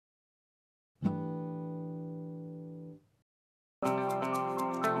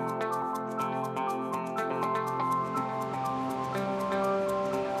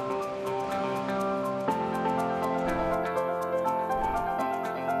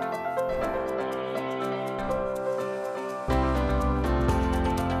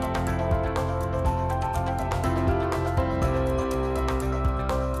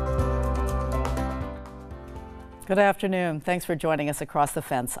Good afternoon. Thanks for joining us across the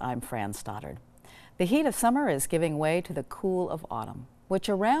fence. I'm Fran Stoddard. The heat of summer is giving way to the cool of autumn, which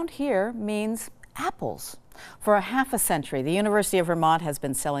around here means apples. For a half a century, the University of Vermont has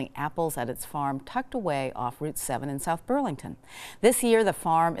been selling apples at its farm tucked away off Route 7 in South Burlington. This year, the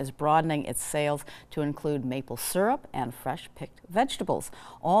farm is broadening its sales to include maple syrup and fresh-picked vegetables,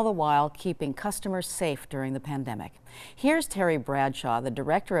 all the while keeping customers safe during the pandemic. Here's Terry Bradshaw, the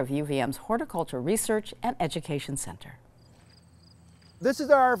director of UVM's Horticulture Research and Education Center. This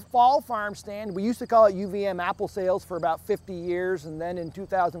is our fall farm stand. We used to call it UVM Apple Sales for about 50 years, and then in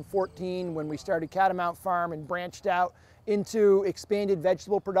 2014, when we started Catamount Farm and branched out into expanded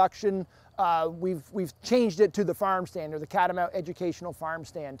vegetable production, we've changed it to the farm stand, or the Catamount Educational Farm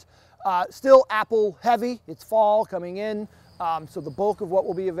Stand. Still apple heavy. It's fall coming in, so the bulk of what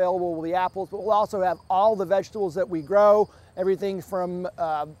will be available will be apples, but we'll also have all the vegetables that we grow. Everything from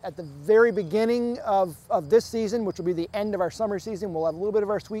at the very beginning of this season, which will be the end of our summer season, we'll have a little bit of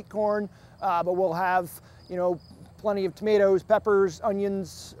our sweet corn, but we'll have, plenty of tomatoes, peppers,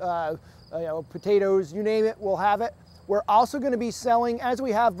 onions, potatoes, you name it, we'll have it. We're also going to be selling, as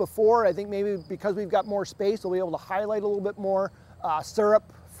we have before, I think maybe because we've got more space, we'll be able to highlight a little bit more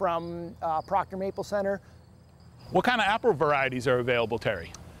syrup from Proctor Maple Center. What kind of apple varieties are available,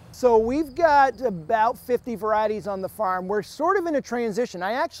 Terry? So we've got about 50 varieties on the farm. We're sort of in a transition.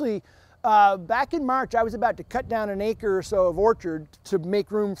 I actually, back in March, I was about to cut down an acre or so of orchard to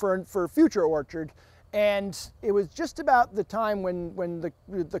make room for future orchard. And it was just about the time when the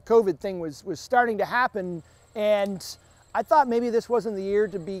COVID thing was starting to happen. And I thought maybe this wasn't the year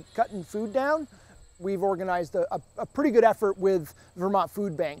to be cutting food down. We've organized a pretty good effort with Vermont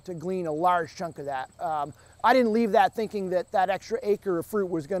Food Bank to glean a large chunk of that. I didn't leave that thinking that extra acre of fruit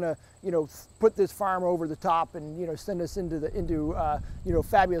was going to, put this farm over the top and, send us into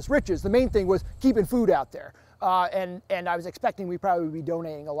fabulous riches. The main thing was keeping food out there. And I was expecting we'd probably be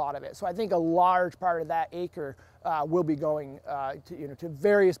donating a lot of it. So I think a large part of that acre will be going to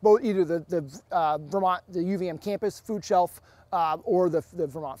various, both either the UVM campus food shelf or the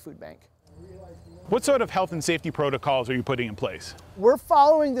Vermont Food Bank. What sort of health and safety protocols are you putting in place? We're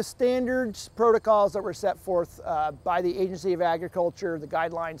following the standards protocols that were set forth by the Agency of Agriculture, the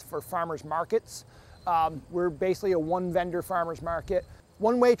guidelines for farmers markets. We're basically a one vendor farmers market.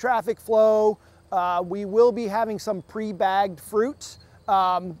 One-way traffic flow. We will be having some pre-bagged fruit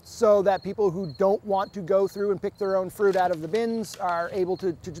so that people who don't want to go through and pick their own fruit out of the bins are able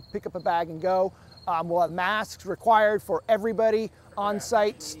to just pick up a bag and go. We'll have masks required for everybody on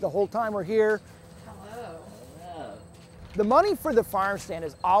site the whole time we're here. The money for the farm stand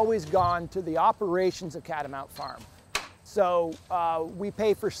has always gone to the operations of Catamount Farm. So we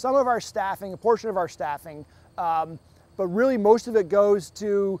pay for some of our staffing, a portion of our staffing, but really most of it goes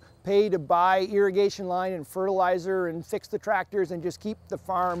to pay to buy irrigation line and fertilizer and fix the tractors and just keep the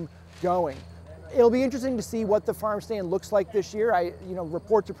farm going. It'll be interesting to see what the farm stand looks like this year.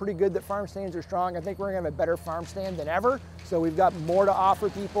 Reports are pretty good that farm stands are strong. I think we're gonna have a better farm stand than ever. So we've got more to offer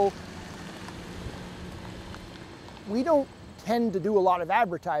people. We don't tend to do a lot of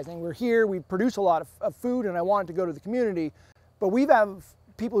advertising. We're here, we produce a lot of food, and I want it to go to the community, but we have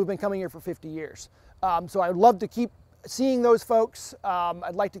people who've been coming here for 50 years. So I'd love to keep seeing those folks.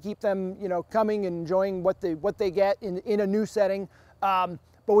 I'd like to keep them, coming and enjoying what they get in a new setting. But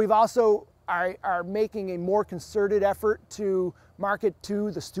we've also are making a more concerted effort to market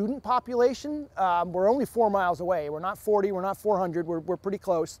to the student population. We're only 4 miles away. We're not 40, we're not 400, we're pretty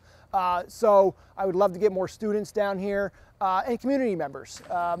close. So I would love to get more students down here and community members.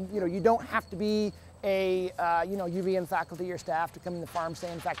 You don't have to be a UVM faculty or staff to come in the farm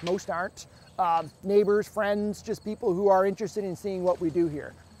stand. In fact, most aren't. Neighbors, friends, just people who are interested in seeing what we do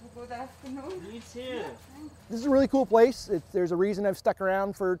here. Good afternoon. You too. This is a really cool place. There's a reason I've stuck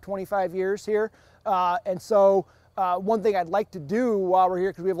around for 25 years here. And so one thing I'd like to do while we're here,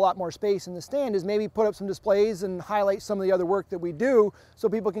 because we have a lot more space in the stand, is maybe put up some displays and highlight some of the other work that we do so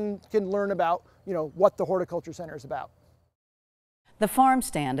people can learn about what the Horticulture Center is about. The farm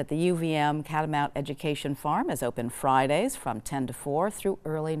stand at the UVM Catamount Education Farm is open Fridays from 10 to 4 through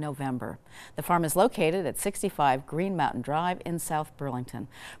early November. The farm is located at 65 Green Mountain Drive in South Burlington.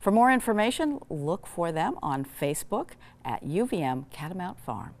 For more information, look for them on Facebook at UVM Catamount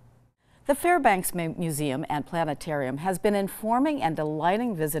Farm. The Fairbanks Museum and Planetarium has been informing and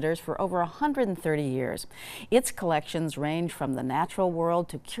delighting visitors for over 130 years. Its collections range from the natural world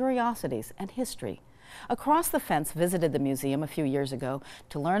to curiosities and history. Across the Fence visited the museum a few years ago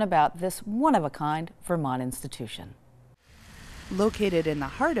to learn about this one-of-a-kind Vermont institution. Located in the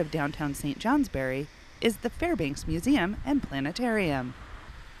heart of downtown St. Johnsbury is the Fairbanks Museum and Planetarium.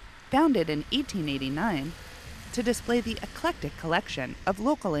 Founded in 1889 to display the eclectic collection of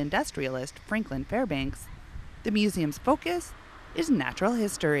local industrialist Franklin Fairbanks, the museum's focus is natural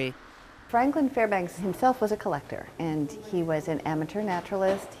history. Franklin Fairbanks himself was a collector, and he was an amateur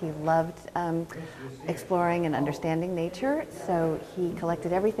naturalist. He loved exploring and understanding nature, so he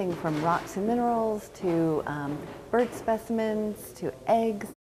collected everything from rocks and minerals to bird specimens to eggs.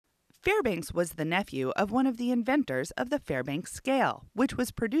 Fairbanks was the nephew of one of the inventors of the Fairbanks scale, which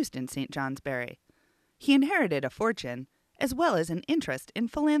was produced in St. Johnsbury. He inherited a fortune, as well as an interest in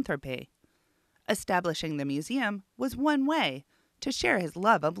philanthropy. Establishing the museum was one way to share his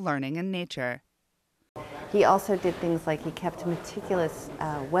love of learning and nature. He also did things like he kept meticulous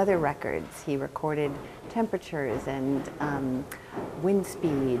weather records. He recorded temperatures and wind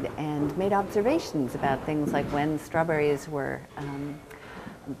speed and made observations about things like when strawberries were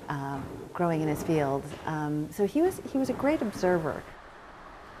growing in his field. So he was a great observer.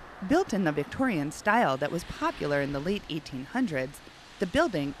 Built in the Victorian style that was popular in the late 1800s, the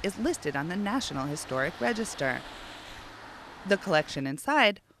building is listed on the National Historic Register. The collection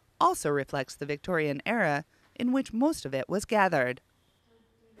inside also reflects the Victorian era in which most of it was gathered.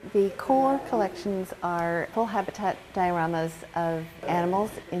 The core collections are full habitat dioramas of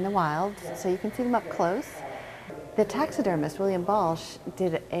animals in the wild, so you can see them up close. The taxidermist, William Balch,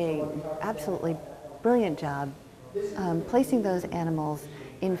 did an absolutely brilliant job placing those animals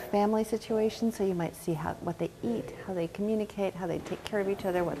in family situations, so you might see what they eat, how they communicate, how they take care of each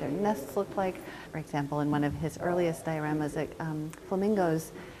other, what their nests look like. For example, in one of his earliest dioramas,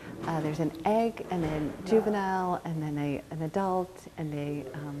 flamingos, there's an egg and then juvenile and then an adult and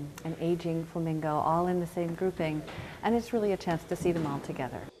an aging flamingo, all in the same grouping, and it's really a chance to see them all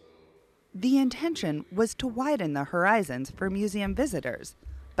together. The intention was to widen the horizons for museum visitors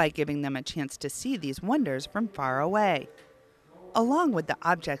by giving them a chance to see these wonders from far away. Along with the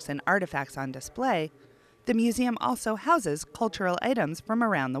objects and artifacts on display, the museum also houses cultural items from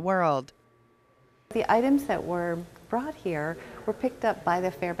around the world. The items that were brought here were picked up by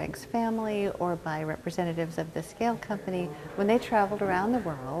the Fairbanks family or by representatives of the scale company when they traveled around the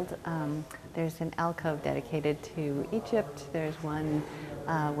world. There's an alcove dedicated to Egypt. There's one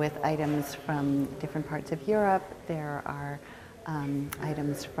with items from different parts of Europe. There are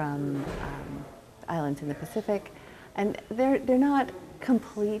items from islands in the Pacific. And they're not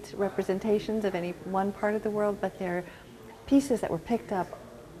complete representations of any one part of the world, but they're pieces that were picked up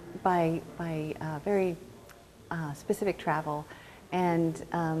by very specific travel, and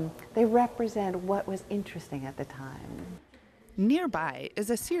they represent what was interesting at the time. Nearby is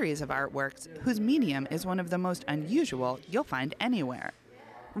a series of artworks whose medium is one of the most unusual you'll find anywhere,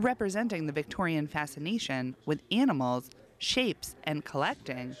 representing the Victorian fascination with animals, shapes, and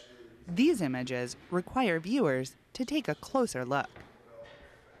collecting. These images require viewers to take a closer look.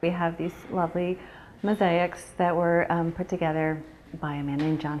 We have these lovely mosaics that were put together by a man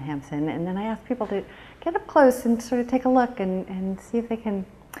named John Hampson, and then I asked people to get up close and sort of take a look and see if they can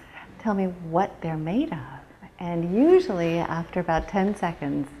tell me what they're made of. And usually after about 10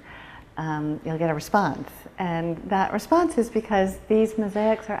 seconds, you'll get a response. And that response is because these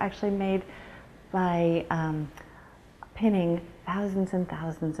mosaics are actually made by pinning thousands and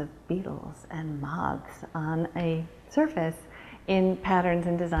thousands of beetles and moths on a surface in patterns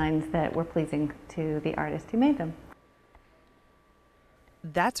and designs that were pleasing to the artist who made them.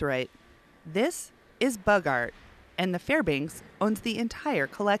 That's right. This is bug art, and the Fairbanks owns the entire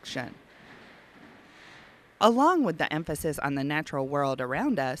collection. Along with the emphasis on the natural world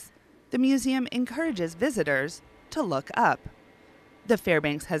around us, the museum encourages visitors to look up. The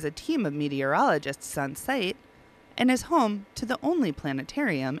Fairbanks has a team of meteorologists on site and is home to the only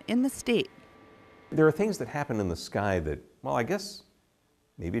planetarium in the state. There are things that happen in the sky that, well, I guess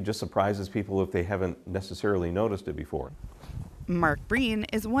maybe it just surprises people if they haven't necessarily noticed it before. Mark Breen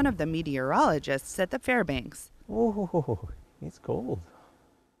is one of the meteorologists at the Fairbanks. Oh, it's cold.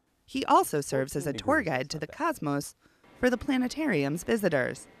 He also serves as a tour guide to the cosmos for the planetarium's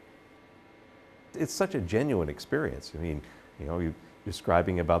visitors. It's such a genuine experience. I mean, you're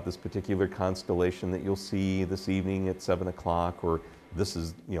describing about this particular constellation that you'll see this evening at 7 o'clock, or this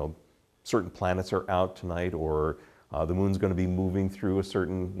is, certain planets are out tonight, or the moon's going to be moving through a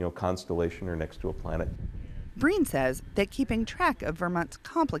certain, constellation or next to a planet. Breen says that keeping track of Vermont's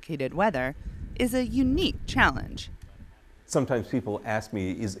complicated weather is a unique challenge. Sometimes people ask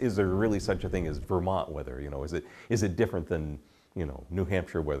me, is there really such a thing as Vermont weather? Is it different than, New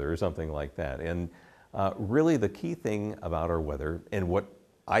Hampshire weather or something like that? And Really the key thing about our weather, and what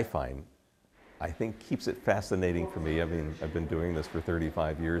I find, I think keeps it fascinating for me, I mean, I've been doing this for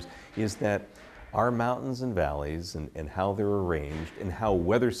 35 years, is that our mountains and valleys and how they're arranged and how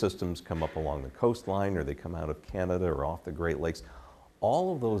weather systems come up along the coastline or they come out of Canada or off the Great Lakes,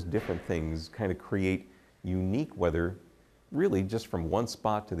 all of those different things kind of create unique weather really just from one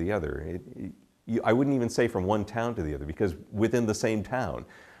spot to the other. I wouldn't even say from one town to the other, because within the same town,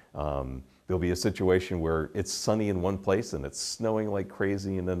 there'll be a situation where it's sunny in one place and it's snowing like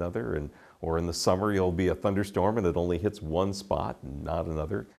crazy in another, or in the summer you'll be a thunderstorm and it only hits one spot and not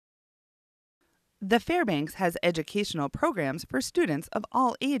another. The Fairbanks has educational programs for students of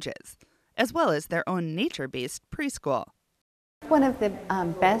all ages, as well as their own nature-based preschool. One of the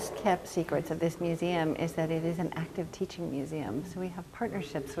best kept secrets of this museum is that it is an active teaching museum. So we have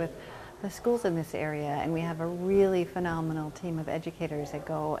partnerships with the schools in this area, and we have a really phenomenal team of educators that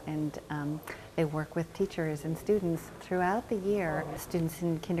go and they work with teachers and students throughout the year, students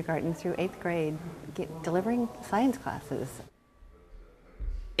in kindergarten through 8th grade, delivering science classes.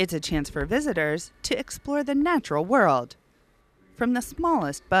 It's a chance for visitors to explore the natural world, from the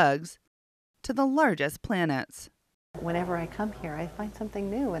smallest bugs to the largest planets. Whenever I come here, I find something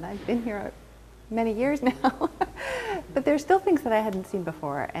new, and I've been here many years now. But there's still things that I hadn't seen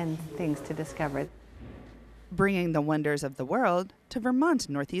before and things to discover. Bringing the wonders of the world to Vermont's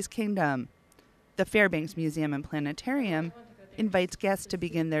Northeast Kingdom. The Fairbanks Museum and Planetarium invites guests to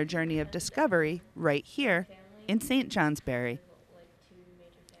begin their journey of discovery right here in St. Johnsbury.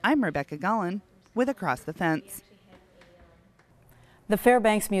 I'm Rebecca Gullen with Across the Fence. The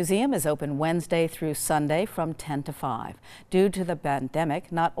Fairbanks Museum is open Wednesday through Sunday from 10 to 5. Due to the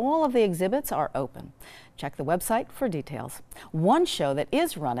pandemic, not all of the exhibits are open. Check the website for details. One show that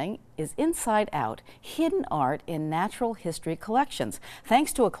is running is Inside Out, Hidden Art in Natural History Collections.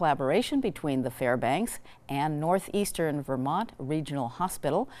 Thanks to a collaboration between the Fairbanks and Northeastern Vermont Regional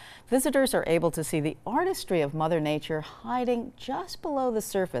Hospital, visitors are able to see the artistry of Mother Nature hiding just below the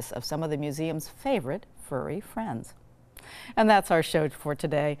surface of some of the museum's favorite furry friends. And that's our show for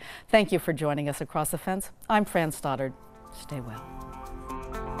today. Thank you for joining us Across the Fence. I'm Fran Stoddard. Stay well.